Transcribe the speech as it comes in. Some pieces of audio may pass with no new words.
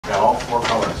Got all four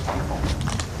colors. Wonderful.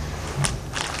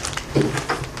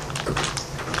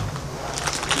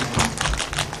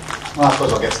 Well, I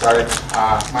suppose I'll get started.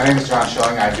 My name is John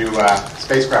Schilling. I do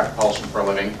spacecraft propulsion for a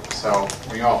living. So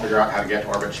when you all figure out how to get to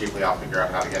orbit cheaply, I'll figure out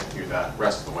how to get you the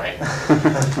rest of the way.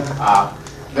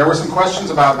 There were some questions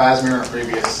about VASIMR in a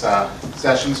previous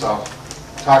session, so I'll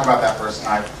talk about that first. And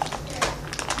I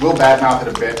will badmouth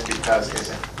it a bit because it's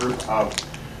a group of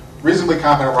reasonably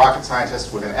competent rocket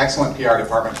scientists with an excellent PR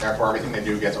department. Therefore, everything they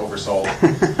do gets oversold.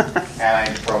 And I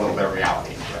need to throw a little bit of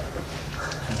reality into it.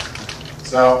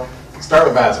 So, start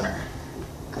with VASIMR.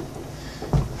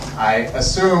 I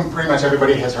assume pretty much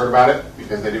everybody has heard about it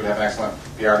because they do have an excellent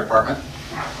PR department.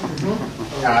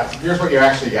 Here's what you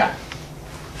actually get.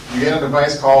 You get a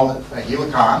device called a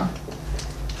helicon,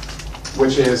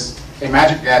 which is a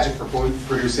magic gadget for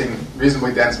producing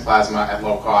reasonably dense plasma at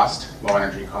low cost, low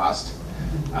energy cost.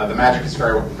 The magic is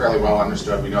fairly well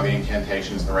understood. We know the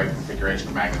incantations, the right configuration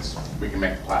of magnets. We can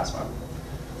make the plasma.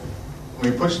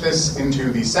 We push this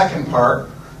into the second part,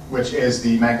 which is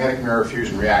the magnetic mirror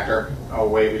fusion reactor. Oh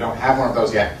wait, we don't have one of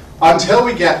those yet. Until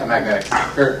we get the magnetic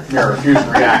mirror fusion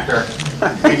reactor,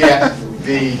 we get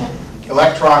the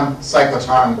electron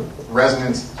cyclotron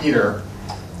resonance heater,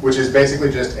 which is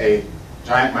basically just a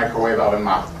giant microwave oven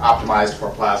optimized for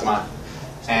plasma.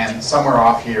 And somewhere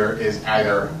off here is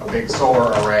either a big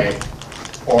solar array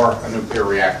or a nuclear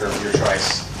reactor of your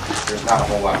choice. There's not a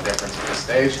whole lot of difference at this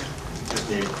stage. You just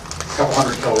need a couple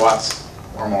hundred kilowatts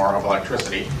or more of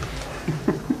electricity.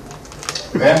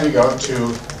 Then we go to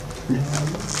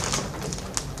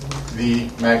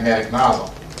the magnetic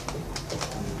nozzle.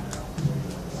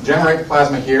 Generate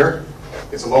plasma here.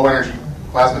 It's a low energy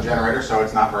plasma generator, so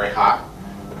it's not very hot.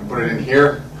 You put it in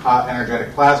here, hot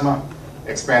energetic plasma,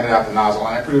 expand it out the nozzle,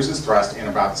 and it produces thrust in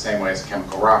about the same way as a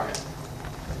chemical rocket.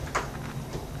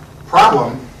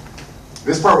 Problem,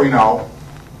 this part we know,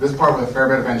 this part with a fair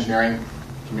bit of engineering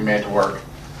can be made to work.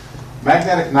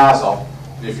 Magnetic nozzle,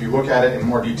 if you look at it in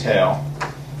more detail,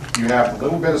 you have a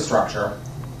little bit of structure,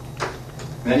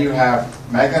 then you have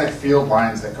magnetic field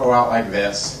lines that go out like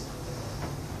this,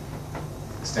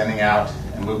 extending out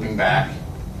and looping back.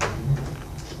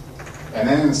 And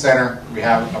then in the center, we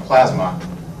have a plasma,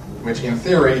 which in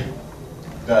theory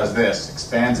does this,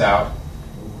 expands out,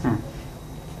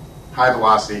 high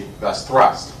velocity, thus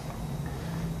thrust.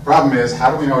 The problem is, how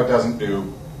do we know it doesn't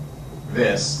do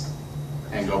this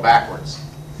and go backwards?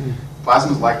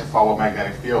 Plasmas like to follow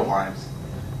magnetic field lines.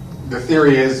 The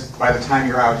theory is, by the time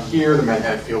you're out here, the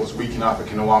magnetic field is weak enough it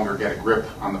can no longer get a grip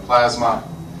on the plasma,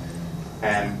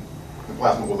 and the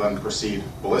plasma will then proceed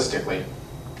ballistically.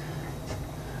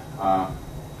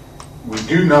 We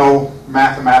do know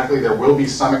mathematically there will be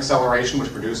some acceleration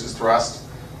which produces thrust.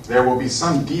 There will be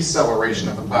some deceleration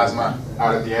of the plasma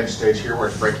out at the edge stage here where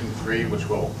it's breaking free, which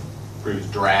will produce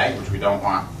drag, which we don't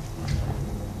want.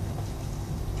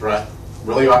 Thrust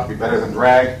really ought to be better than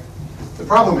drag. The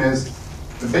problem is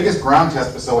the biggest ground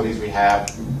test facilities we have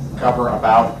cover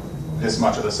about this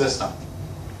much of the system.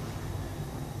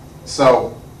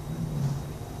 So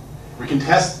we can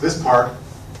test this part,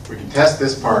 we can test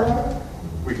this part,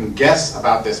 we can guess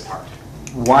about this part.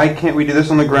 Why can't we do this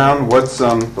on the ground? What's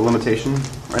the limitation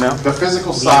right now? The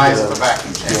physical size of the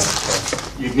vacuum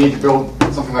chamber. You'd need to build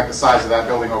something like the size of that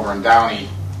building over in Downey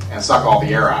and suck all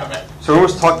the air out of it. So we're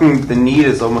almost talking, the need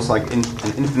is almost like an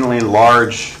infinitely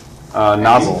large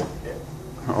nozzle,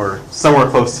 or somewhere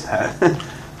close to that.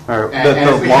 Or and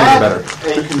if we had a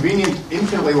convenient,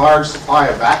 infinitely large supply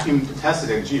of vacuum to test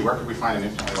it in, gee, where could we find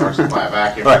an infinitely large supply of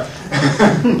vacuum?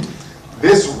 Right.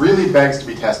 This really begs to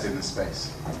be tested in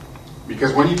space.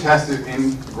 Because when you test it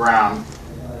in the ground,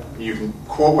 you can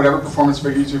quote whatever performance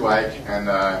figures you like, and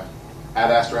Ad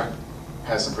Astra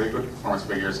has some pretty good performance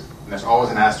figures, and there's always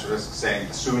an asterisk saying,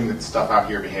 assuming that the stuff out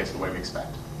here behaves the way we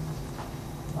expect.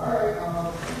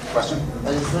 Question? I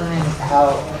was just wondering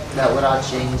how that would all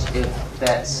change if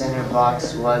that center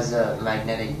box was a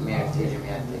magnetic mirror fusion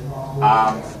reactor.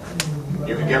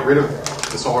 You could get rid of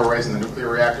the solar arrays in the nuclear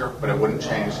reactor, but it wouldn't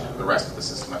change the rest of the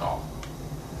system at all.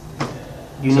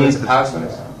 You need the power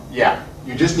source? Yeah.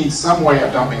 You just need some way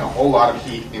of dumping a whole lot of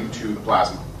heat into the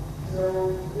plasma.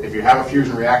 If you have a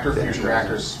fusion reactor, fusion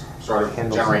reactors sort of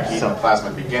generate heat in plasma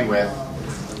to begin with.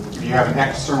 If you have an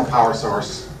external power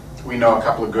source, we know a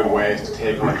couple of good ways to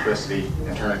take electricity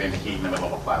and turn it into heat in the middle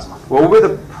of a plasma. What would be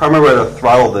the primary way to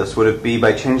throttle this? Would it be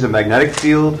by changing the magnetic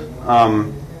field,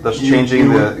 thus changing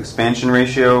the expansion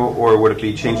ratio, or would it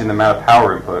be changing the amount of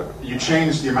power input? You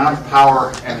change the amount of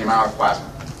power and the amount of plasma.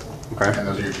 Okay. And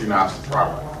those are your two knobs to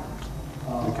throttle.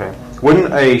 Okay.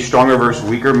 Wouldn't a stronger versus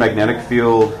weaker magnetic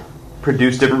field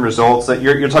produce different results? That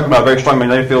you're talking about a very strong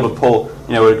magnetic field to pull,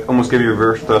 it would almost give you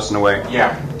reverse thrust in a way.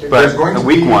 Yeah. But there's going a to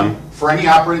weak be, one. For any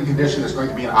operating condition, there's going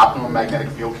to be an optimum magnetic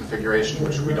field configuration,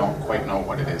 which we don't quite know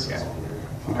what it is yet.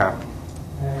 Okay.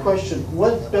 Question,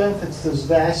 what benefits does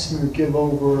VASIMR give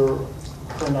over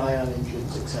current ion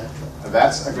engines, etc.?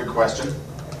 That's a good question.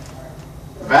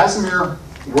 VASIMR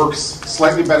works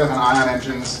slightly better than ion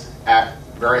engines at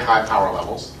very high power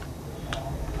levels.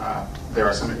 There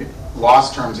are some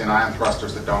loss terms in ion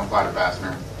thrusters that don't apply to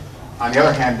VASIMR. On the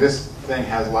other hand, this thing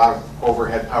has a lot of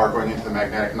overhead power going into the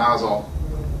magnetic nozzle,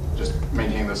 just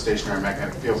maintaining those stationary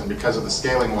magnetic fields. And because of the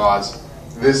scaling laws,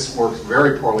 this works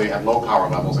very poorly at low power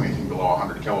levels, anything below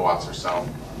 100 kilowatts or so,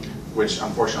 which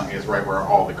unfortunately is right where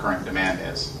all the current demand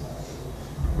is.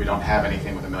 We don't have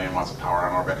anything with 1 million watts of power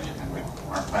on orbit, and we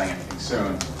aren't planning anything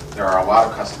soon. There are a lot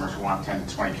of customers who want 10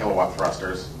 to 20 kilowatt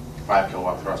thrusters, 5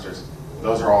 kilowatt thrusters.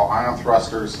 Those are all ion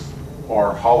thrusters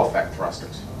or Hall effect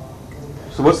thrusters.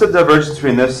 So what's the divergence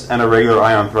between this and a regular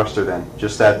ion thruster then?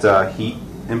 Just that heat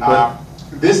input?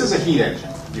 This is a heat engine.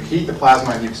 You heat the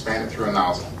plasma and you expand it through a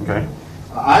nozzle. Okay.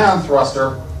 An ion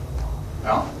thruster,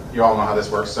 well, you all know how this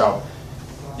works. So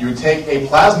you would take a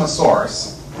plasma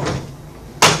source,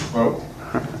 whoa,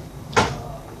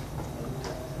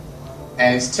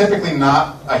 and it's typically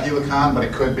not a helicon, but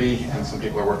it could be, and some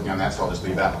people are working on that, so I'll just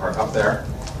leave that part up there.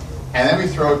 And then we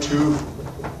throw two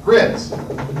grids, the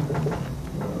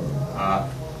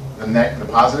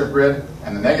positive grid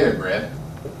and the negative grid.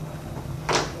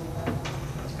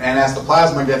 And as the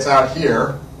plasma gets out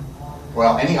here,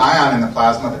 well, any ion in the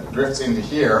plasma that drifts into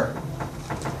here,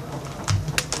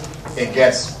 it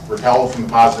gets repelled from the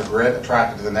positive grid,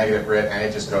 attracted to the negative grid, and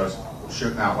it just goes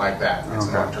shooting out like that. It's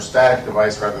an electrostatic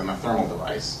device rather than a thermal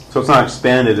device. So it's not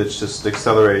expanded, it's just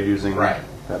accelerated using Right.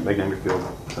 that magnetic field,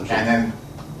 essentially. And then,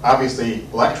 obviously,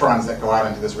 electrons that go out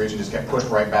into this region just get pushed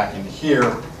right back into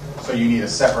here, so you need a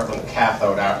separate little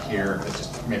cathode out here that's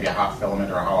just maybe a hot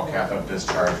filament or a hollow cathode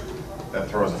discharge that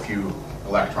throws a few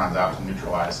electrons out to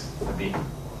neutralize the beam.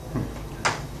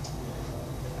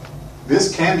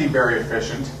 This can be very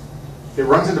efficient. It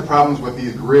runs into problems with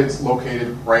these grids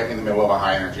located right in the middle of a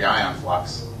high energy ion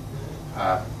flux.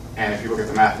 And if you look at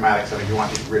the mathematics of it, you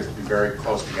want these grids to be very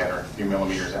close together, a few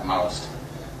millimeters at most.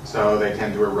 So they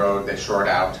tend to erode, they short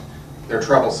out. They're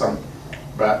troublesome,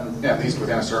 but at least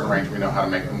within a certain range we know how to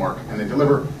make them work. And they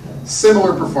deliver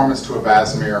similar performance to a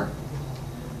VASIMR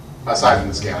aside from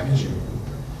the scaling issue.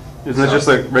 Isn't that just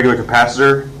like regular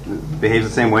capacitor? It behaves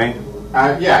the same way?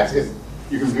 Yeah,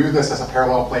 you can view this as a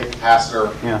parallel plate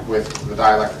capacitor Yeah. with the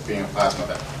dielectric being a plasma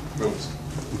that moves.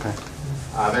 Okay.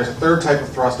 There's a third type of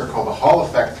thruster called the Hall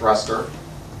effect thruster.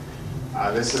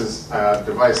 This is a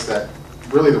device that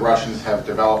really the Russians have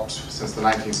developed since the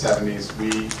 1970s.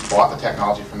 We bought the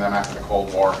technology from them after the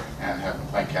Cold War and have been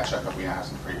playing catch up, but we now have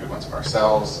some pretty good ones of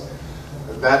ourselves.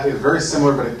 That is very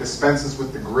similar, but it dispenses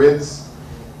with the grids.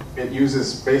 It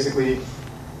uses basically,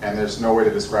 and there's no way to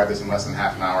describe this in less than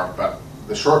half an hour, but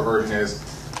the short version is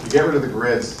you get rid of the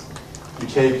grids, you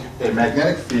take a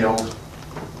magnetic field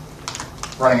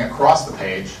running across the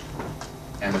page,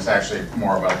 and there's actually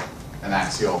more of an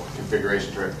axial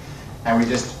configuration to it, and we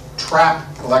just trap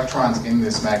electrons in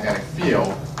this magnetic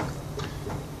field.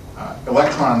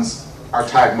 Electrons are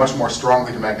tied much more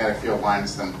strongly to magnetic field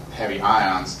lines than heavy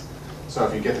ions. So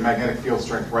if you get the magnetic field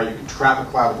strength right, you can trap a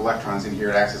cloud of electrons in here.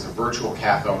 It acts as a virtual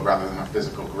cathode rather than a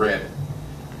physical grid.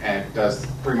 And it does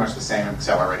pretty much the same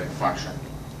accelerating function,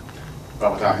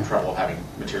 but without the trouble of having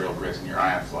material grids in your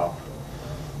ion flow.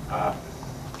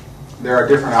 There are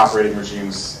different operating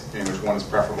regimes in which one is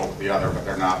preferable to the other, but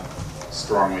they're not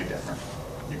strongly different.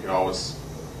 You could always,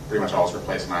 pretty much always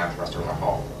replace an ion thruster with a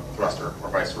Hall thruster, or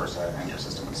vice versa, and your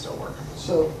system would still work.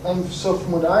 So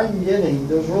from what I'm getting,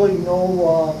 there's really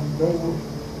no,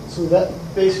 so that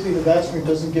basically the VASIMR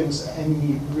doesn't give us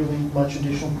any really much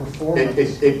additional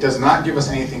performance. It does not give us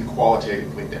anything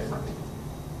qualitatively different.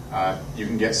 You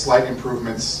can get slight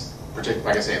improvements, particularly,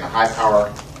 like I say, in the high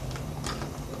power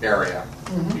area.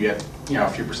 Mm-hmm. You get a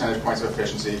few percentage points of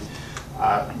efficiency.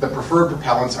 The preferred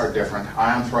propellants are different.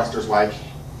 Ion thrusters like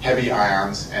heavy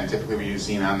ions, and typically we use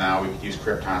xenon now. We could use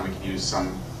krypton. We could use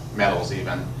some metals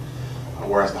even.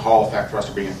 Whereas the Hall effect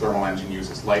thruster, being a thermal engine,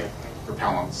 uses light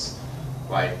propellants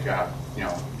like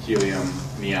helium,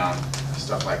 neon,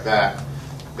 stuff like that.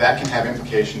 That can have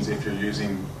implications if you're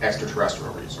using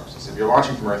extraterrestrial resources. If you're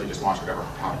launching from Earth, you just launch whatever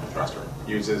propellant the thruster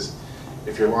uses.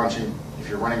 If you're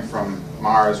running from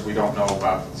Mars, we don't know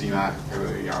about xenon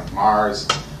compatibility on Mars.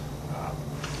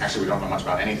 Actually, we don't know much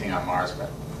about anything on Mars,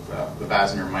 but the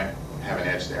VASIMR might have an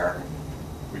edge there.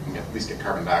 We can at least get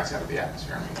carbon dioxide out of the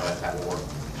atmosphere, and we know that will work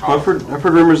Well, I've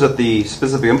heard rumors that the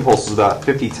specific impulse is about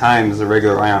 50 times the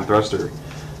regular ion thruster.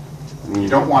 I mean, You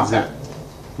don't want that.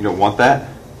 You don't want that?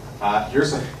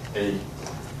 Here's a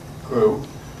clue.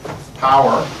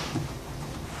 Power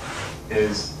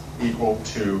is equal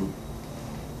to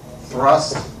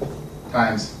thrust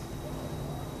times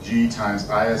G times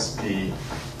ISP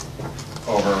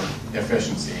over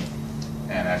efficiency.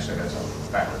 And actually there's a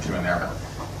factor 2 in there.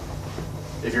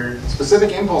 But if your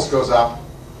specific impulse goes up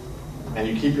and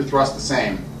you keep your thrust the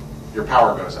same, your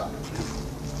power goes up.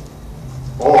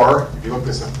 Or, if you look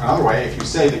this another way, if you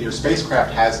say that your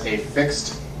spacecraft has a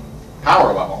fixed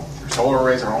power level, your solar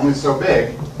arrays are only so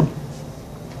big,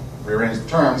 rearrange the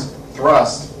terms,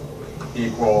 thrust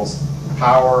equals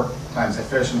power times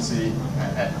efficiency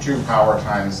at 2 power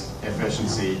times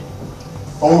efficiency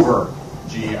over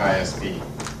GISP.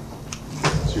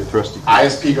 So your thrust.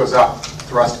 ISP goes up,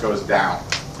 thrust goes down.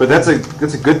 But that's a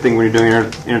good thing when you're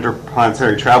doing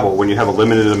interplanetary travel, when you have a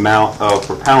limited amount of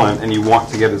propellant and you want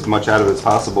to get as much out of it as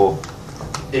possible.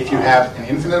 If you have an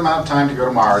infinite amount of time to go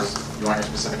to Mars, you want your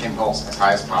specific impulse as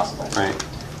high as possible. Right.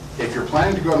 If you're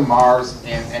planning to go to Mars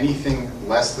in anything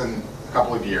less than a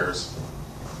couple of years,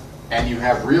 and you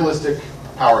have realistic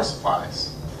power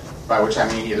supplies, by which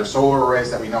I mean either solar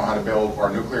arrays that we know how to build or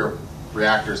nuclear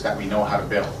reactors that we know how to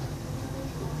build,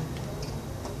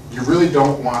 you really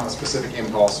don't want a specific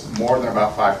impulse more than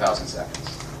about 5,000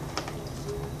 seconds.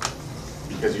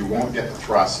 Because you won't get the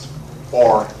thrust,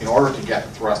 or in order to get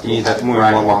the thrust, you have to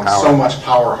drag along so much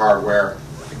power hardware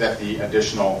that the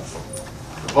additional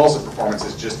propulsive performance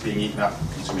is just being eaten up,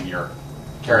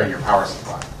 carrying your power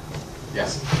supply.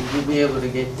 Yes? Would you be able to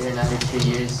get there in under 2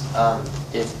 years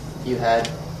if you had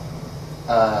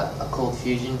a cold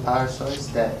fusion power source?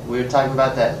 That we were talking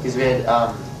about that because we had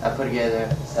I put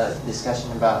together a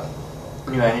discussion about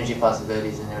new energy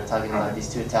possibilities, and they were talking about these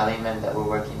 2 Italian men that were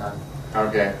working on.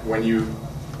 Okay.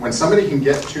 When somebody can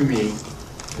get to me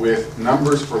with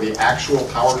numbers for the actual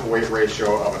power to weight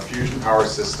ratio of a fusion power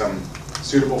system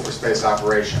suitable for space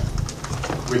operation,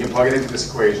 we can plug it into this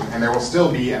equation, and there will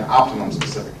still be an optimum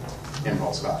specific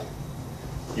impulse value.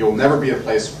 You'll never be at a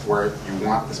place where you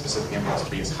want the specific impulse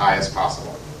to be as high as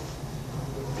possible,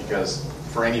 because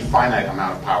for any finite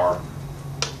amount of power,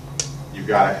 you've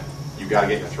got to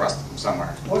get your thrust from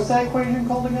somewhere. What's that equation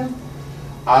called again?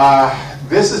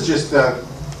 This is just the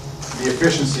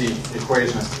efficiency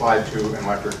equation is applied to an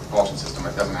electric propulsion system.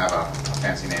 It doesn't have a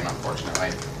fancy name,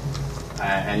 unfortunately.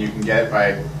 And you can get it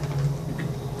by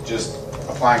just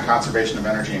applying conservation of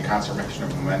energy and conservation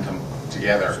of momentum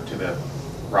together to the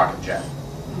rocket jet.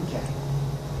 Okay.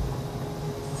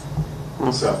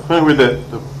 So With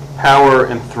the power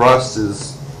and thrust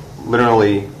is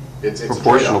literally it's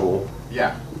proportional.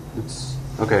 Yeah. It's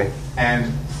okay.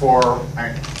 And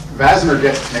VASIMR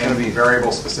gets its name of the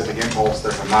variable specific impulse.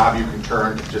 There's a knob you can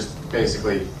turn to just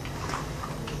basically,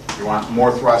 if you want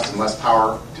more thrust and less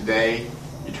power today,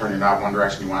 you turn your knob one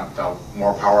direction. You want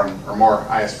more power or more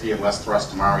ISP and less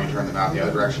thrust tomorrow, you turn the knob the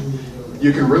other direction.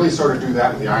 You can really sort of do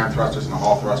that with the ion thrusters and the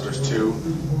Hall thrusters too.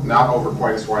 Not over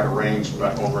quite as wide a range,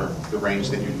 but over the range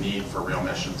that you need for real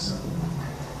missions.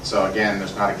 So again,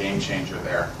 there's not a game changer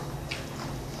there.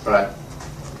 But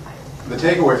the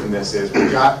takeaway from this is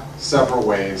we've got several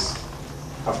ways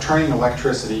of turning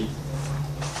electricity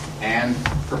and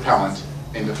propellant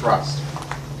into thrust.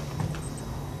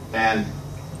 And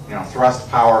thrust,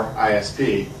 power,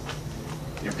 ISP,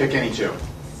 pick any 2.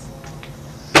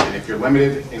 And if you're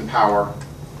limited in power,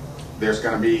 there's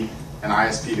going to be an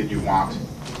ISP that you want.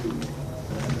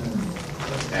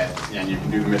 And you can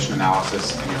do the mission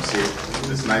analysis, and you'll see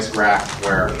this nice graph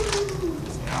where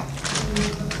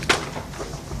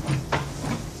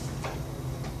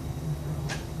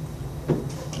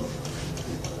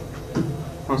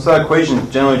So that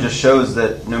equation generally just shows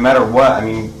that no matter what, I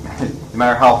mean, no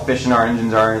matter how efficient our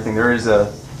engines are or anything, there is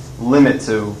a limit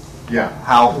to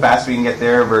how fast we can get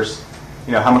there versus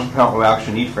how much propellant we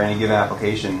actually need for any given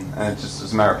application, and it's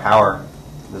just a matter of power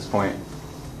at this point.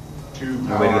 2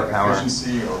 No way to get power.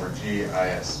 efficiency over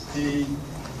GISP.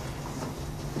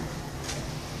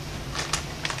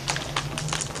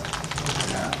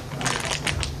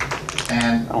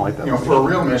 And I don't like that for a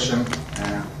real mission,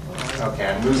 okay,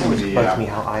 I'm losing the bugs me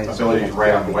how ISO ability to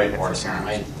write on the won't whiteboard for some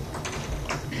apparently.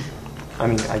 I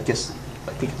mean, I think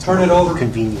it's Turn more it over. a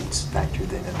convenience factor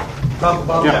than a Talk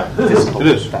about Yeah, physical it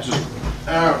is. factor.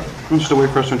 It's just a way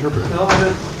for us to interpret it. No,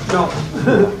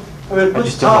 I mean, I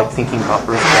just don't like thinking about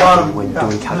Earth gravity when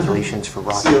doing calculations for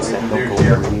rockets that don't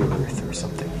go over near Earth or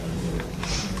something.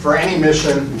 For any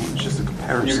mission, It's just a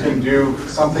comparison. you can do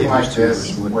something like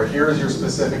this, where here is your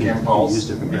specific impulse,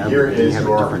 and here is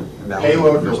your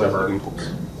payload delivered.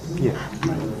 Yeah.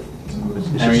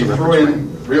 And you throw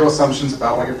in real assumptions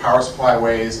about what your power supply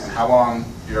weighs and how long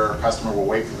your customer will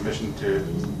wait for the mission to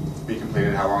be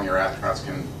completed, how long your astronauts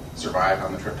can survive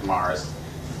on the trip to Mars.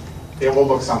 It will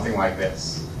look something like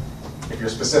this. If your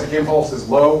specific impulse is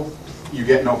low, you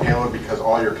get no payload because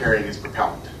all you're carrying is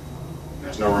propellant.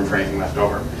 There's no room for anything left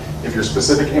over. If your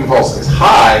specific impulse is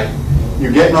high,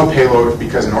 you get no payload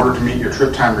because in order to meet your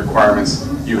trip time requirements,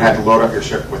 you had to load up your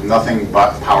ship with nothing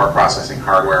but power processing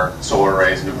hardware, solar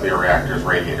arrays, nuclear reactors,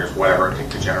 radiators, whatever it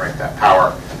takes to generate that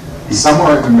power.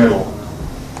 Somewhere in the middle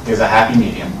is a happy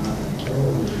medium.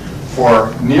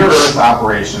 For near-Earth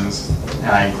operations,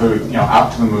 and I include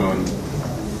out to the moon,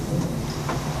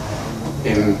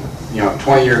 in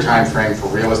 20-year time frame for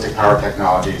realistic power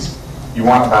technologies, you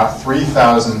want about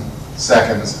 3,000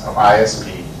 seconds of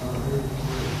ISP.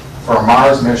 For a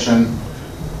Mars mission,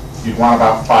 you'd want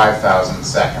about 5,000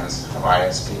 seconds of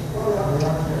ISP.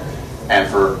 And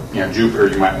for Jupiter,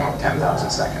 you might want 10,000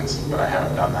 seconds, but I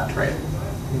haven't done that trade.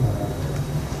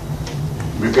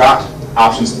 We've got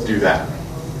options to do that.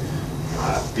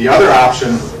 The other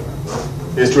option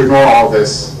is to ignore all of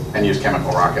this and use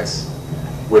chemical rockets,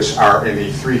 which are in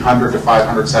the 300 to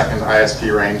 500 second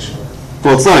ISP range.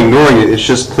 Well, it's not ignoring it, it's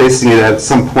just placing it at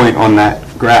some point on that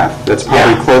graph that's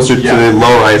probably closer to the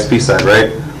lower ISP side,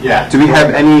 right? Yeah. Do we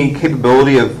have any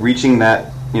capability of reaching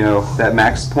that, that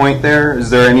max point there? Is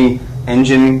there any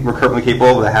engine we're currently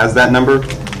capable of that has that number?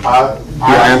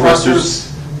 Ion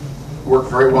thrusters work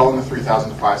very well in the 3,000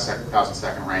 to 5,000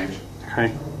 second range.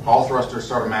 Okay. Hall thrusters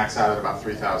sort of max out at about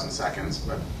 3,000 seconds,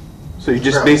 but so you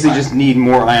just basically just need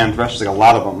more ion thrusters, like a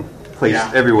lot of them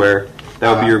placed everywhere.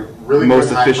 That would be your really most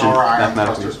good efficient high power ion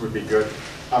mathematically. thrusters would be good.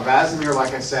 VASIMR,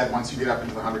 like I said, once you get up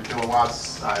into the 100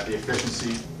 kilowatts, the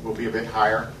efficiency will be a bit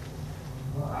higher.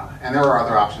 And there are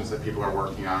other options that people are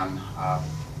working on,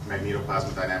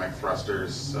 magnetoplasma dynamic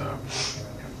thrusters,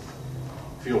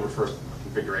 field reverse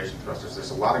configuration thrusters. There's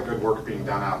a lot of good work being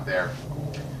done out there.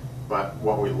 But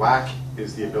what we lack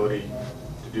is the ability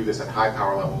to do this at high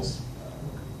power levels,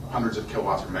 hundreds of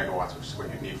kilowatts or megawatts, which is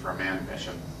what you need for a manned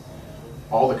mission.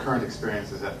 All the current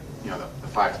experience is at the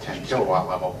 5 to 10 kilowatt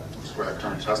level, which is where the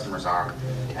current customers are.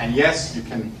 And yes, you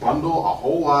can bundle a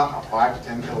whole lot of 5 to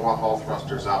 10 kilowatt Hall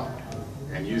thrusters up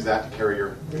and use that to carry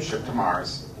your ship to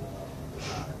Mars.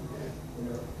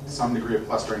 Some degree of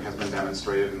clustering has been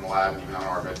demonstrated in the lab and even on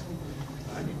orbit.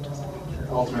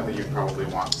 Ultimately, you probably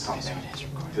want something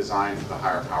designed for the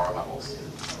higher power levels.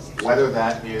 Whether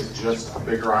that is just a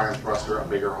bigger ion thruster, a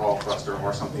bigger Hall thruster,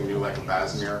 or something new like a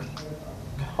VASIMR,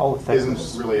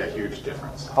 isn't really a huge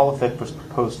difference. Hall effect was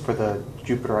proposed for the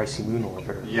Jupiter icy moon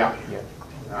orbiter. Yeah.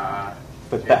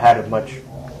 But that had a much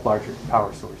larger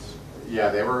power source. Yeah,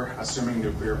 they were assuming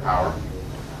nuclear power.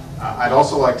 I'd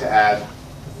also like to add,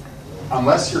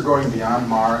 unless you're going beyond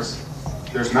Mars,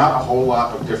 there's not a whole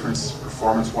lot of difference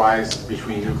performance-wise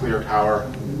between nuclear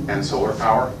power and solar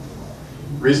power.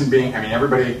 Reason being,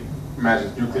 everybody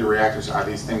imagines nuclear reactors are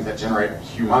these things that generate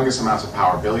humongous amounts of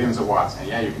power, billions of watts. And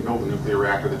yeah, you can build a nuclear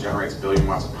reactor that generates a billion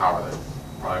watts of power. There's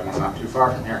probably one not too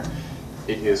far from here.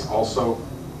 It is also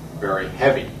very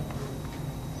heavy,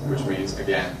 which means,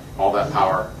 again, all that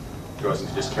power goes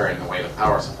into just carrying the weight of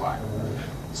power supply.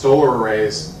 Solar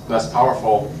arrays, less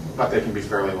powerful, but they can be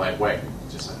fairly lightweight,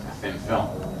 just a thin film.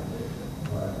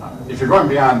 If you're going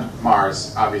beyond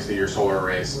Mars, obviously your solar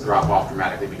arrays drop off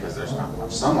dramatically because there's not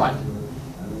much sunlight.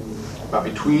 But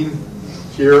between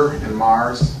here and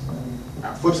Mars,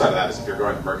 flip side of that is if you're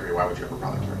going to Mercury, why would you ever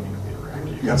probably carry a nuclear reactor?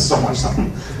 You've got so much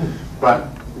sunlight. But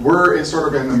we're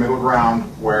sort of in the middle ground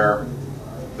where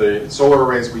the solar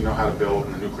arrays we know how to build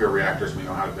and the nuclear reactors we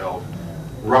know how to build,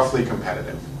 roughly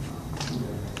competitive.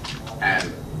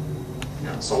 And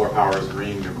solar power is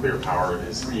green, nuclear power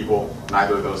is evil.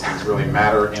 Neither of those things really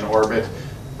matter in orbit,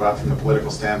 but from the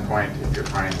political standpoint, if you're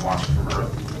trying to launch it from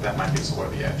Earth, that might be sort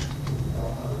of the edge.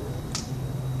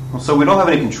 Well, so we don't have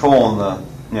any control on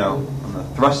the, on the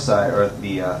thrust side or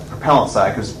the propellant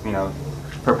side, because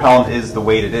propellant is the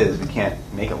weight it is. We can't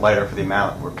make it lighter for the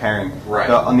amount we're carrying. Right.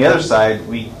 But on the other side,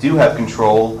 we do have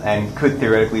control and could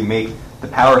theoretically make the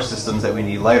power systems that we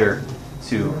need lighter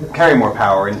to carry more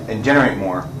power and generate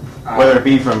more. Whether it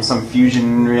be from some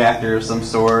fusion reactor of some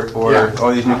sort, or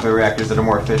these nuclear reactors that are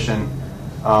more efficient,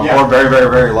 or very, very,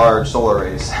 very large solar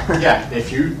arrays. Yeah,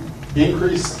 if you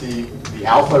increase the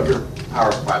alpha of your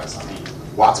power supply, the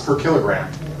watts per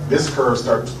kilogram, this curve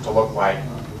starts to look like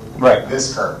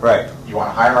this curve. Right. You want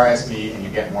a higher ISP and you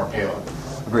get more payload.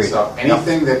 Agreed. So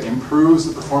anything that improves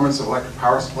the performance of electric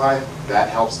power supply, that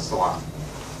helps us a lot.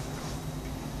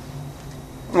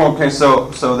 Okay,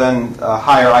 so then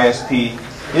higher ISP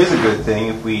is a good thing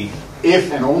if we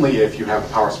if and only if you have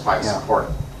the power supply to support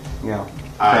it. Yeah.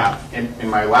 In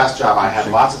my last job, I had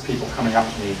lots of people coming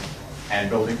up to me and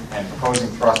building and proposing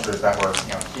thrusters that were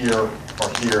here or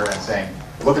here and saying,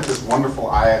 look at this wonderful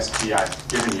ISP I've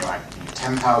given you. I give you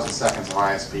 10,000 seconds of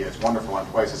ISP. It's wonderful and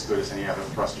twice as good as any other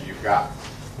thruster you've got.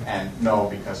 And no,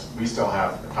 because we still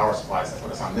have the power supplies that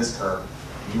put us on this curve,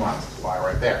 and you want us to fly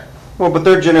right there. Well, but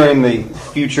they're generating the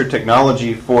future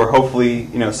technology for hopefully,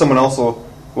 someone else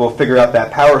will figure out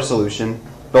that power solution.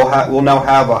 We'll now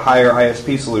have a higher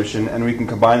ISP solution, and we can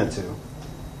combine the two.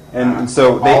 And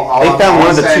so they found one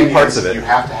of the two parts of it. You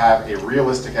have to have a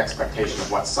realistic expectation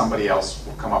of what somebody else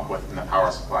will come up with in the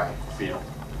power supply field.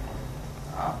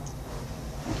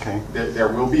 Okay. There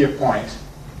will be a point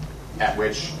at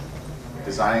which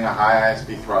designing a high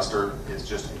ISP thruster is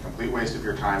just a complete waste of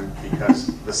your time because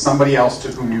the somebody else to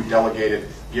whom you've delegated,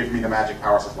 give me the magic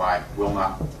power supply, will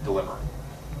not deliver.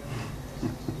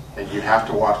 And you have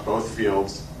to watch both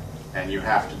fields, and you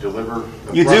have to deliver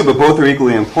the You do, but both are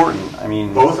equally important. I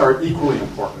mean, both are equally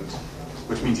important,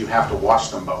 which means you have to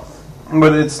watch them both.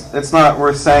 But it's not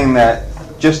worth saying that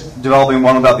just developing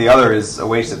one without the other is a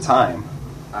waste of time.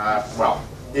 Well,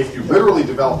 if you literally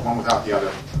develop one without the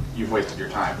other, you've wasted your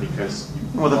time because you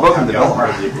they're don't both have in the other part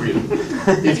of the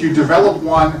ingredient. If you develop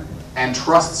one and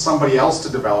trust somebody else to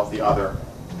develop the other,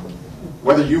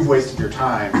 whether you've wasted your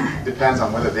time depends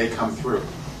on whether they come through.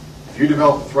 If you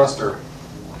develop a thruster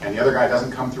and the other guy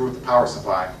doesn't come through with the power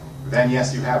supply, then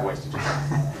yes, you have wasted your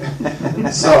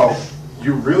time. So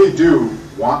you really do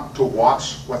want to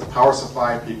watch what the power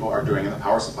supply people are doing, and the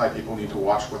power supply people need to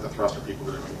watch what the thruster people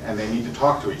are doing, and they need to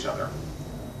talk to each other,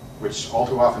 which all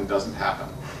too often doesn't happen.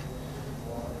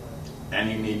 And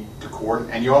you need to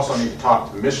coordinate, and you also need to talk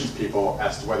to the missions people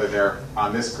as to whether they're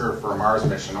on this curve for a Mars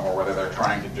mission or whether they're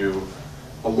trying to do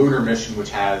a lunar mission which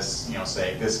has,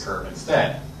 say, this curve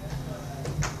instead.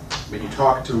 But you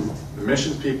talk to the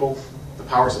missions people, the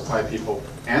power supply people,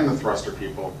 and the thruster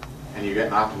people, and you get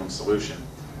an optimum solution.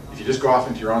 If you just go off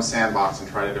into your own sandbox and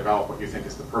try to develop what you think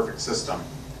is the perfect system,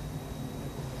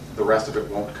 the rest of it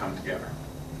won't come together.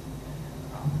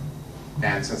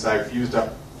 And since I've used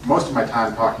up most of my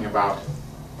time talking about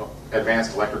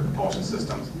advanced electric propulsion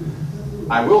systems,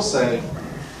 I will say,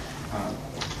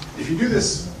 if you do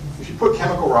this, if you put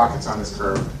chemical rockets on this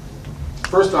curve,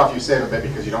 first off, you save a bit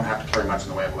because you don't have to carry much in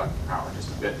the way of electric power, just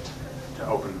a bit to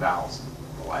open valves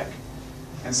and the like.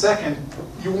 And second,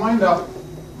 you wind up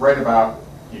right about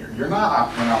here. You're not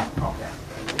okay,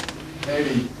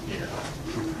 maybe here.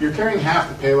 You're carrying half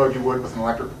the payload you would with an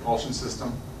electric propulsion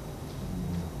system,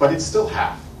 but it's still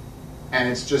half. And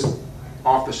it's just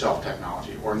off-the-shelf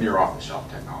technology, or near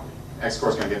off-the-shelf technology.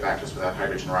 X-Corps is going to get back to us with that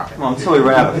hydrogen rocket. Well, until we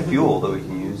run out of fuel that we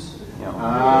can use. It'll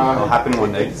happen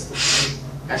one day.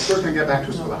 X-Corps is going to get back to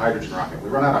us with a hydrogen rocket. We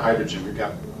run out of hydrogen, we've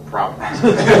got problems.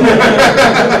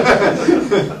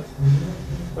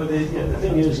 But the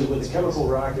thing is that with the chemical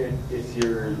rocket, if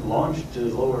you're launched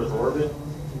to low Earth orbit,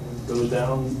 goes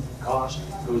down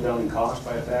in cost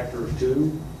by a factor of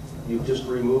 2. You've just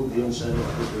removed the incentive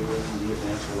for doing the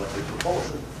advanced electric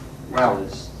propulsion. Wow.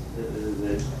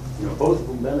 Both of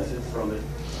them benefit from it,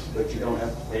 but you don't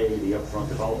have to pay the upfront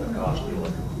development cost of the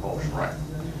electric propulsion. Right.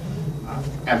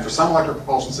 And for some electric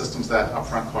propulsion systems, that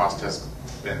upfront cost has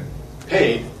been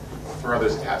paid. For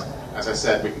others, it hasn't. As I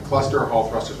said, we can cluster Hall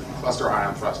thrusters, we can cluster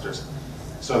ion thrusters.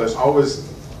 So there's always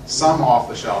some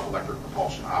off-the-shelf electric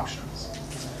propulsion options.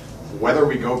 Whether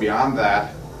we go beyond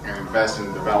that and invest in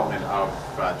the development of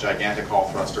gigantic Hall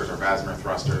thrusters or VASIMR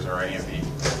thrusters or any of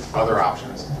the other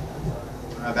options,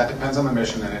 that depends on the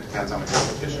mission and it depends on the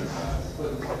competition.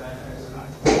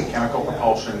 Chemical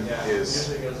propulsion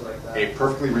is a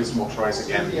perfectly reasonable choice,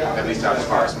 again, at least out as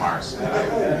far as Mars.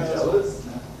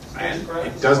 And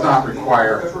it does not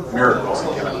require miracles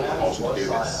in chemical propulsion to do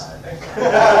this.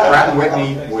 Pratt &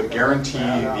 Whitney would guarantee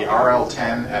the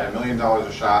RL-10 at $1 million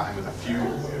a shot, and with a few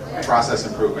process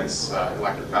improvements,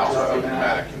 electric valves for the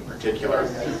pneumatic in particular,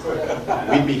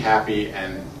 we'd be happy,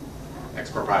 and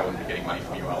X-Corps probably wouldn't be getting money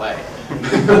from ULA.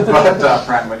 But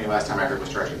Pratt & Whitney, last time I heard, was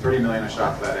charging $30 million a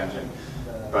shot for that engine.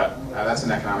 But that's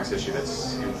an economics issue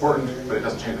that's important, but it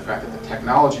doesn't change the fact that the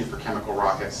technology for chemical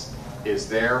rockets is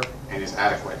there and is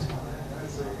adequate.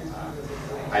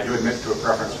 I do admit to a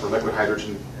preference for liquid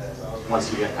hydrogen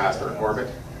once you get past Earth orbit.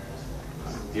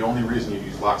 The only reason you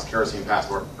use LOX kerosene past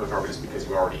Earth orbit is because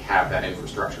you already have that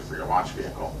infrastructure for your launch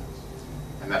vehicle.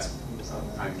 And that's,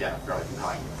 again, a fairly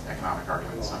compelling economic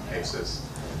argument in some cases.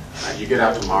 You get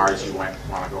out to Mars, you might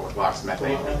want to go with LOX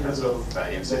methane because of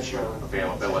in situ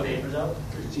availability.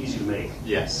 It's easy to make.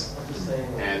 Yes.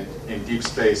 And in deep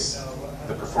space,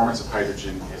 the performance of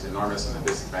hydrogen is enormous and the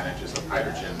disadvantages of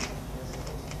hydrogen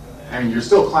I mean, you're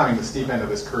still climbing the steep end of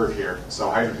this curve here,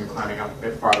 so hydrogen climbing up a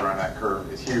bit farther on that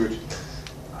curve is huge.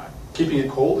 Keeping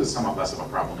it cold is somewhat less of a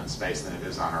problem in space than it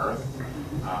is on Earth.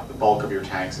 The bulk of your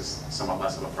tanks is somewhat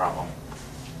less of a problem.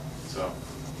 So,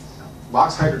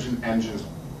 LOX hydrogen engines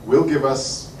will give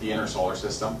us the inner solar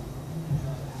system.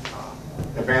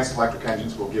 Advanced electric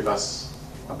engines will give us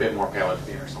a bit more payload to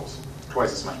the inner solar system,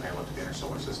 twice as much payload to the inner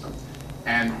solar system.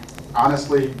 And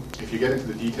honestly, if you get into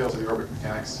the details of the orbit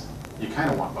mechanics, you kind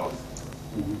of want both.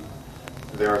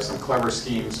 There are some clever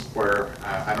schemes where,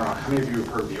 I don't know, how many of you have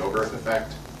heard of the over-Earth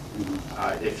effect?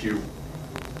 If you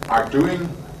are doing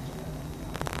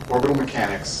orbital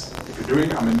mechanics, if you're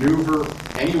doing a maneuver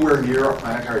anywhere near a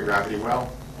planetary gravity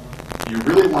well, you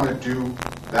really want to do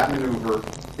that maneuver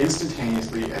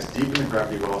instantaneously, as deep in the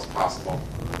gravity well as possible,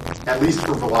 at least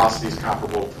for velocities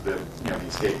comparable to the, the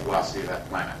escape velocity of that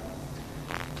planet.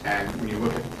 And when you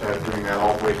look at doing that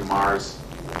all the way to Mars,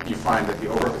 you find that the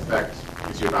over-Earth effect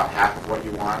gives you about half of what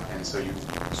you want, and so you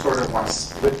sort of want to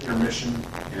split your mission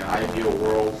in an ideal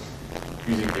world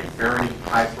using a very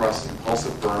high-thrust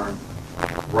impulsive burn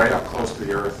right up close to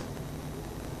the Earth,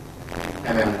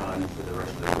 and then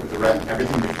with the rest,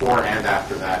 everything before and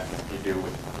after that you do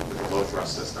with the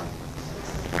low-thrust system.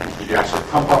 You actually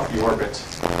pump up the orbit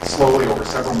slowly over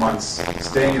several months,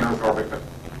 staying in Earth orbit, but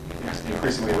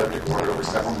increasingly elliptic orbit over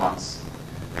several months.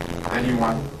 Then you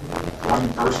want one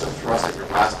burst of thrust at your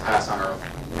last pass on Earth,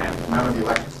 and none of the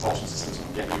electric propulsion systems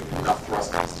can get you enough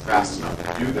thrust fast enough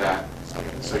to do that.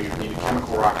 So you need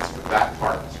chemical rockets for that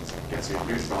part, which gets you a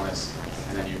huge bonus,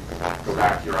 and then you go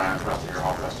back to your ion thrust or your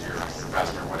Hall thrust or your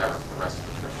VASIMR or whatever for the rest of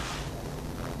the trip.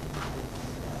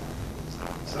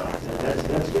 So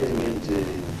that's getting into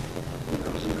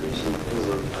increasing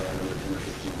payload by another 10 or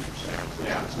 15%.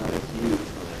 Yeah, it's not a huge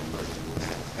thing.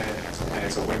 and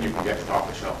it's a when you can get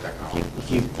off-the-shelf technology.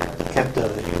 If you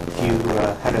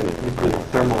had a nuclear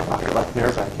thermal rocket like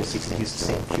Minerva, I guess you could use the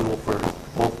same fuel for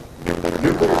both.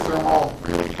 Nuclear thermal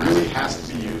really has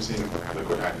to be using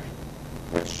liquid hydrogen,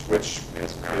 which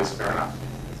is fair enough.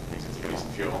 It's a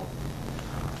decent fuel.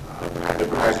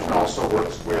 Liquid hydrogen also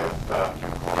works with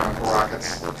chemical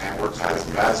rockets and works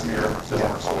with VASIMR,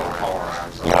 similar solar power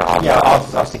arms. Yeah, I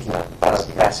was thinking of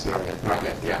VASIMR.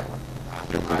 Okay, yeah.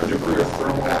 Nuclear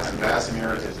thermal and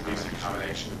VASIMR is a decent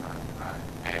combination.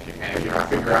 And if you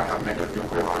figure out how to make a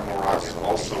nuclear thermal rocket, it'll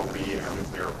also be a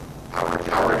nuclear power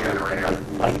generator.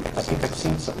 I think I've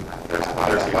seen some. There's a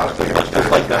lot of things. Just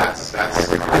like that. That's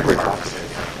a hybrid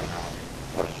conversation.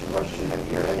 Question in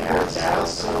here.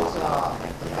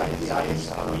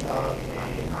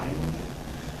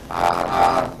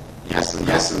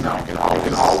 Yes and no. You can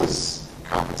always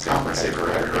compensate for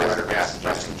better gas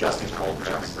adjusting cold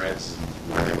and spreads.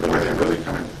 Where they really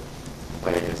come into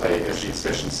play is the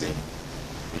efficiency,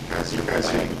 because you have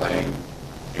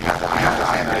to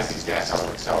ionize these gases to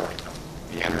accelerate them.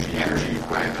 The energy you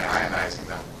put into ionizing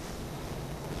them,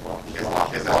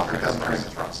 because the alternator doesn't bring the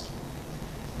thrust.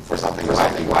 For something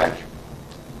like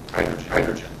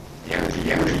hydrogen, the energy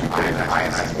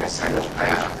ionizing this hydrogen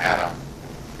atom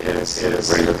is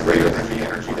greater than the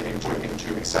energy that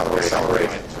into accelerate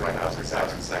it to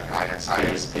 1,000 second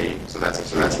ISP. So that's a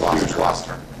huge loss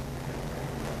term.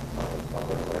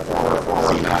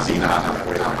 For xenon on the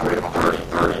way of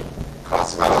 30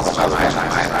 costs about as much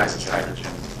as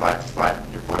hydrogen, but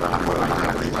you put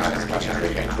 130 times as much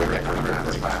energy into it,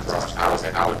 130 times thrust out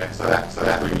of it. So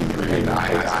that really the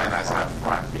ionizing up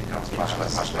front becomes much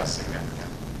less significant.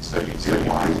 So you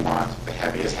want the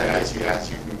heaviest gas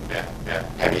you can get,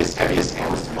 heaviest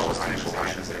and the most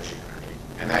ionization.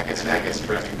 And that gets you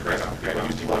running direct on the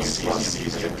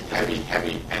UCs get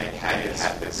heavy, and it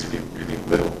had this really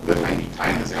little tiny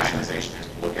ionization.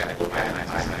 Look at it,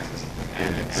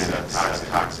 and it's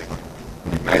toxic.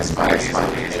 Ignites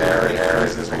air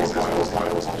is this oils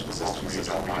system you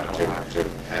don't want to.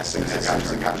 And as soon as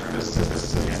it got to this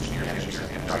is the engineer,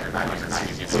 you're not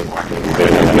using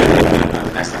the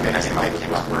next thing they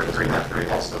came up with very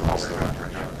also those are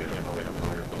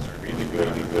really good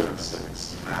in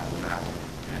physics, math,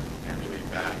 and really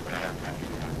bad.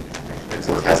 It's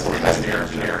a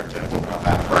engineer to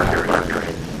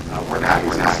Mercury. We're not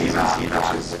using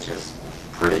which is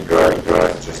pretty good.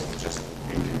 Just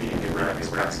inconvenient, very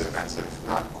expensive,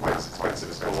 not quite as expensive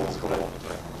as gold,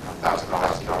 but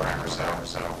 $1,000 a kilogram or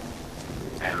so.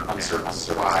 And uncertain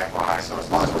supply. So as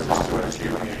long as we're just doing a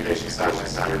few communication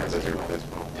satellites out here that do this,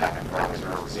 we'll tap into rockets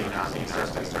or xenon,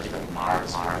 start to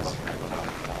Mars.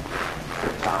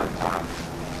 Krypton.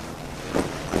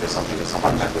 There's something that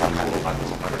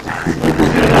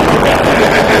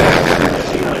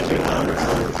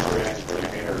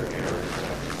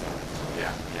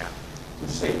Yeah.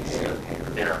 Say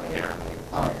air.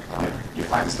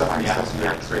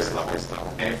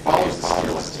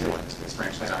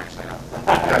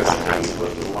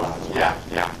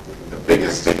 the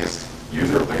biggest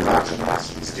user of the production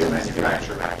is the steel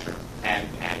manufacturer. And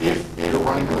if you're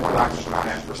running the production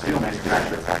plant for steel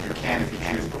manufacturer, you can, if you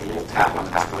choose, put a little tap on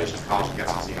the installation column and get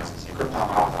some krypton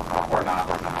off or not.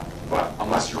 But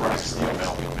unless you're running a steel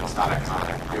mill, it's not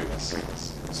economic to do this.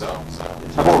 So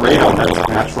How about radon? That's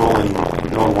natural and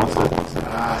no one wants it.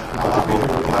 I'll be able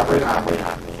to elaborate on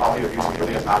probably using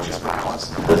really obnoxious violence.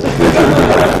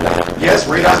 Yes,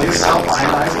 radon is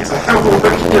self-ionizing, so that will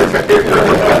work in your favor.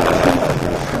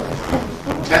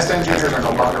 Test engineers are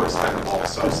no longer respectable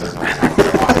subsystems.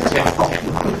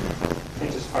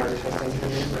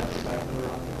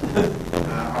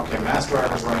 Okay, mass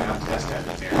drivers running on test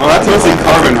engineers. Well, that's mostly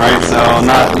carbon, right? So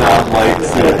not like.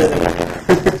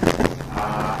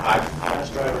 Mass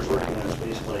drivers working on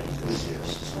spaceflight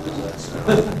enthusiasts.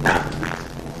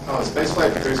 Oh, the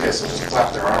spaceflight enthusiasts will just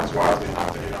clap their arms wildly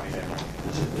enough that you don't need any.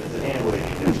 The hand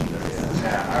waving is there,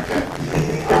 yeah. Yeah, okay.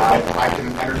 I can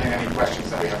entertain any questions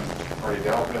that we haven't already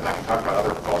dealt with. I can talk about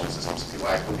other propulsion systems if you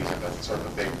like, but these are the sort of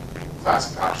the big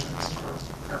classic options for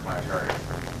interplanetary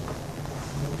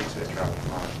space travel.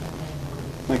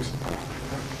 Thanks.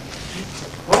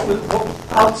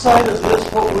 Outside of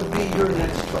this, what would be your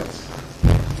next choice?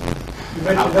 You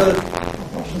mentioned other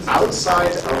propulsion systems.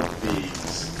 Outside of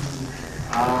these,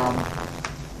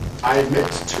 I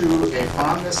admit to a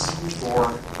fondness for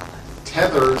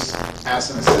tethers as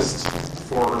an assist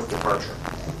for Earth departure.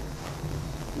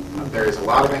 There is a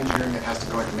lot of engineering that has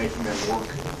to go into making them work,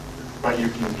 but you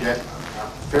can get a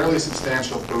fairly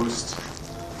substantial boost,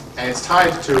 and it's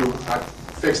tied to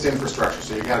fixed infrastructure,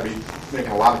 so you've got to be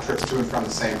making a lot of trips to and from the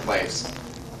same place.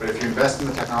 But if you invest in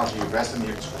the technology, you invest in the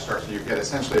infrastructure, you get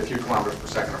essentially a few kilometers per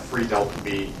second of free delta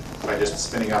V by just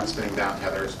spinning up, spinning down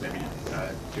tethers, maybe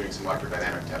doing some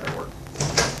electrodynamic tether work.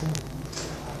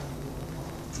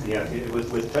 Yeah,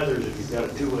 with tethers, if you've got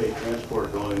a two-way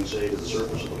transport going, say, to the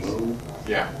surface of the moon,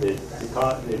 Yeah. Getting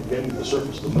to the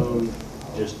surface of the moon,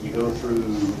 just you go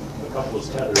through a couple of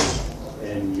tethers,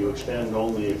 and you expend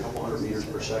only a couple hundred meters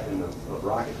per second of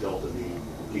rocket delta V.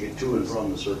 You get to and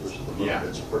from the surface of the moon. Yeah.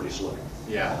 It's pretty slick.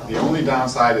 Yeah, the only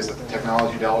downside is that the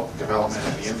technology development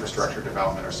and the infrastructure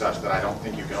development are such that I don't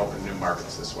think you can open new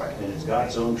markets this way. And it's got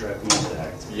its own trapeze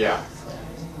stack. Yeah.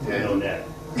 No net.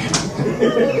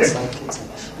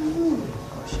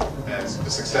 And the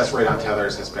success rate on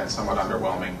tethers has been somewhat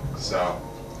underwhelming. So,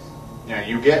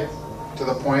 you get to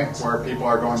the point where people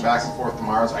are going back and forth to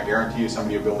Mars. I guarantee you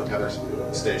somebody will build a tether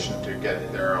station to get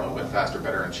it there a little bit faster,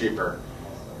 better, and cheaper.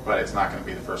 But it's not going to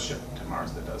be the first ship to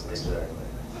Mars that does this. Exactly.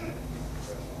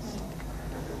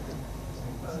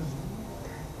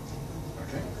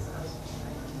 Okay.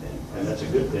 And that's a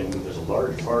good thing, because a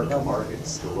large part of the market,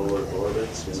 the low Earth orbit,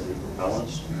 is going to be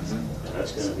propellants, and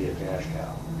that's going to be a cash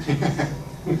cow.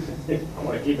 I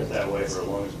want to keep it that way for as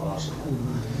long as possible.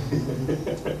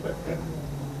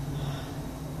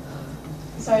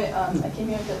 Sorry, I came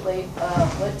here a bit late.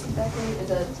 What exactly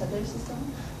is a tether system?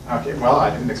 Okay, well,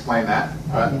 I didn't explain that,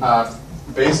 but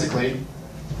basically,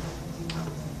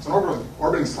 it's an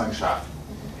orbiting slingshot.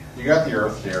 You got the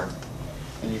Earth here,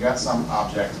 and you got some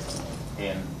object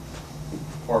in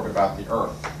orbit about the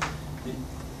Earth. The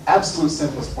absolute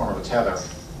simplest form of a tether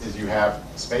is you have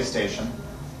a space station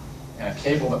and a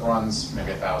cable that runs maybe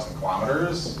 1,000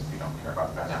 kilometers, if you don't care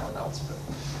about Van Allen belts, but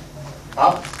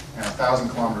up and 1,000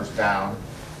 kilometers down,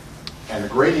 and the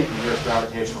gradient in the Earth's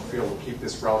gravitational field will keep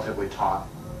this relatively taut.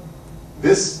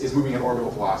 This is moving at orbital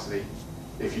velocity.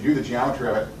 If you do the geometry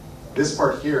of it, this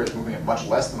part here is moving at much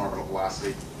less than orbital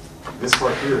velocity. This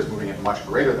part here is moving at much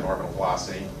greater than orbital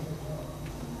velocity.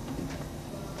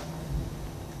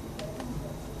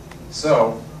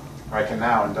 So, I can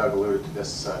now, and Doug alluded to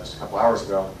this just a couple hours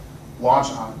ago, launch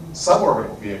a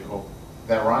suborbital vehicle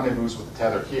that rendezvous with the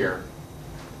tether here,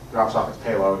 drops off its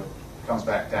payload, comes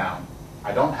back down.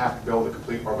 I don't have to build a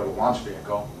complete orbital launch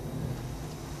vehicle.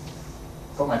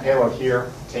 Put my payload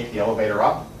here, take the elevator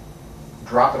up,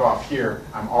 drop it off here.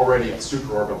 I'm already at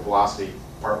superorbital velocity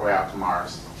partway out to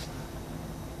Mars.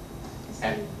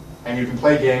 And you can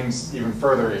play games even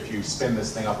further if you spin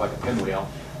this thing up like a pinwheel.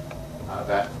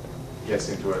 That gets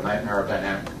into a nightmare of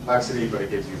dynamic complexity, but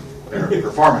it gives you better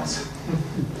performance.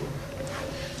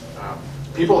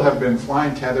 People have been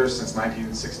flying tethers since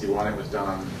 1961. It was done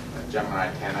on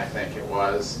Gemini 10, I think it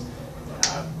was.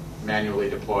 Manually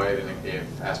deployed, and it gave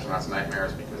astronauts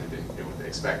nightmares because it didn't do what they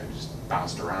expected. It just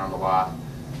bounced around a lot.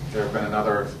 There have been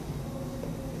another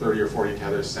 30 or 40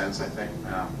 tethers since, I think,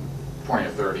 20 or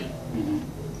 30.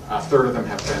 A third of them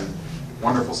have been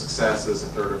wonderful successes, a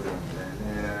third of them,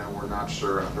 we're not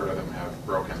sure, and a third of them have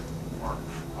broken or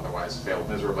otherwise failed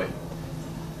miserably.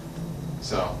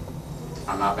 So,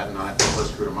 I'm not betting on it the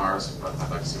first crew to Mars, but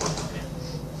I'd like to see what we can.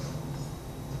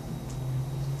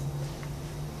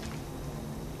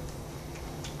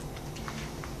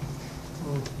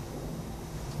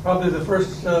 Probably the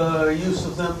first use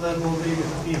of them then will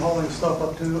be hauling stuff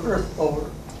up to Earth over,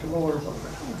 to low Earth orbit.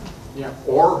 Yeah,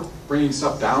 or bringing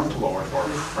stuff down to low Earth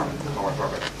orbit from low Earth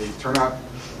orbit. They turn out,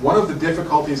 one of the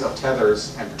difficulties of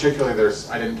tethers, and particularly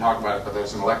I didn't talk about it, but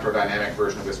there's an electrodynamic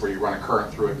version of this where you run a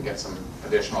current through it and get some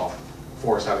additional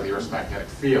force out of the Earth's magnetic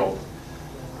field.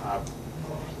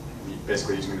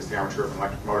 Basically using it as the armature of an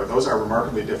electric motor. Those are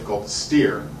remarkably difficult to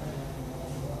steer.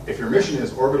 If your mission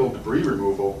is orbital debris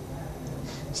removal,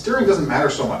 steering doesn't matter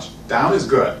so much. Down is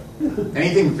good.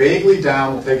 Anything vaguely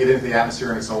down will take it into the atmosphere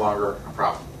and it's no longer a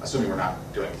problem, assuming we're not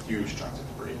doing huge chunks of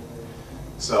debris.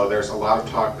 So there's a lot of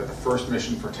talk that the first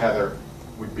mission for tether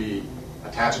would be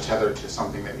attach a tether to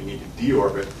something that we need to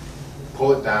deorbit,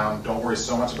 pull it down, don't worry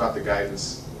so much about the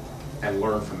guidance, and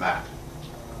learn from that.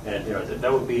 And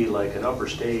that would be like an upper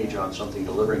stage on something,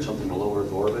 delivering something to low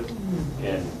Earth orbit.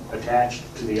 And attached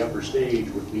to the upper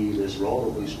stage would be this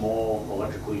relatively small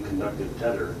electrically conductive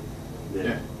tether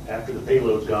that after the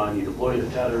payload's gone, you deploy the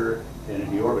tether and it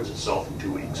deorbits itself in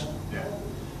 2 weeks. Yeah.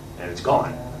 And it's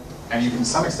gone. And you can to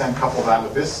some extent couple that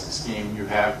with this scheme. You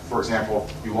have, for example,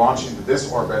 you launch into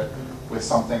this orbit with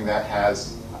something that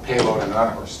has a payload and an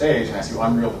upper stage, and as you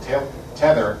unreel the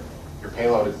tether, your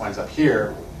payload winds up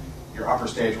here, your upper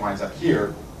stage winds up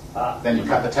here, then you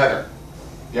cut the tether.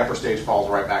 The upper stage falls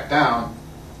right back down,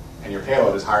 and your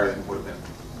payload is higher than it would have been.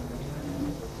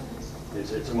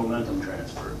 It's a momentum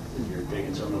transfer. You're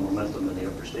taking some of the momentum in the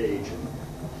upper stage and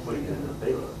putting it into the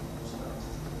payload. So,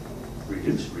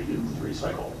 reduce,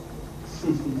 recycle.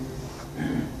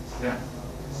 Yeah.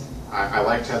 I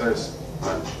like tethers,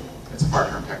 but it's a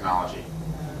part-term technology.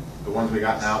 The ones we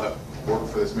got now that work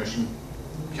for this mission,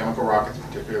 chemical rockets,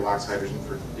 particularly LOX hydrogen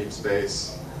for deep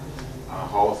space,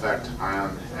 Hall effect,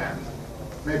 ion, and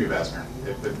maybe VASIMR.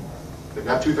 They've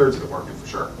got 2/3 of it working for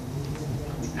sure.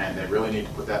 And they really need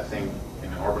to put that thing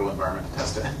in an orbital environment to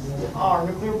test it. Are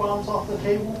nuclear bombs off the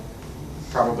table?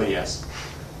 Probably yes.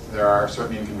 There are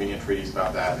certain inconvenient treaties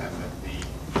about that, and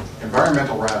the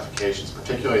environmental ramifications,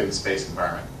 particularly in the space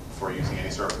environment, for using any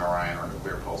sort of an Orion or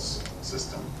nuclear pulse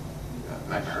system,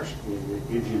 nightmarish. It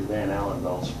gives you Van Allen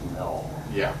belts from hell.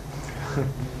 Yeah.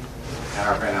 And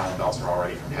our Van Allen belts are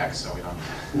already from Hex, so we don't.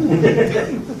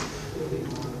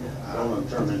 I don't want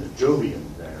to turn them into Jovian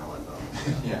Van Allen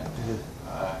belts. Yeah.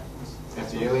 If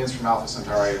the aliens from Alpha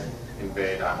Centauri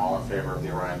invade, I'm all in favor of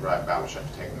the Orion Drive battleship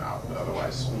to take them out, but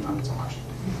otherwise, not so much.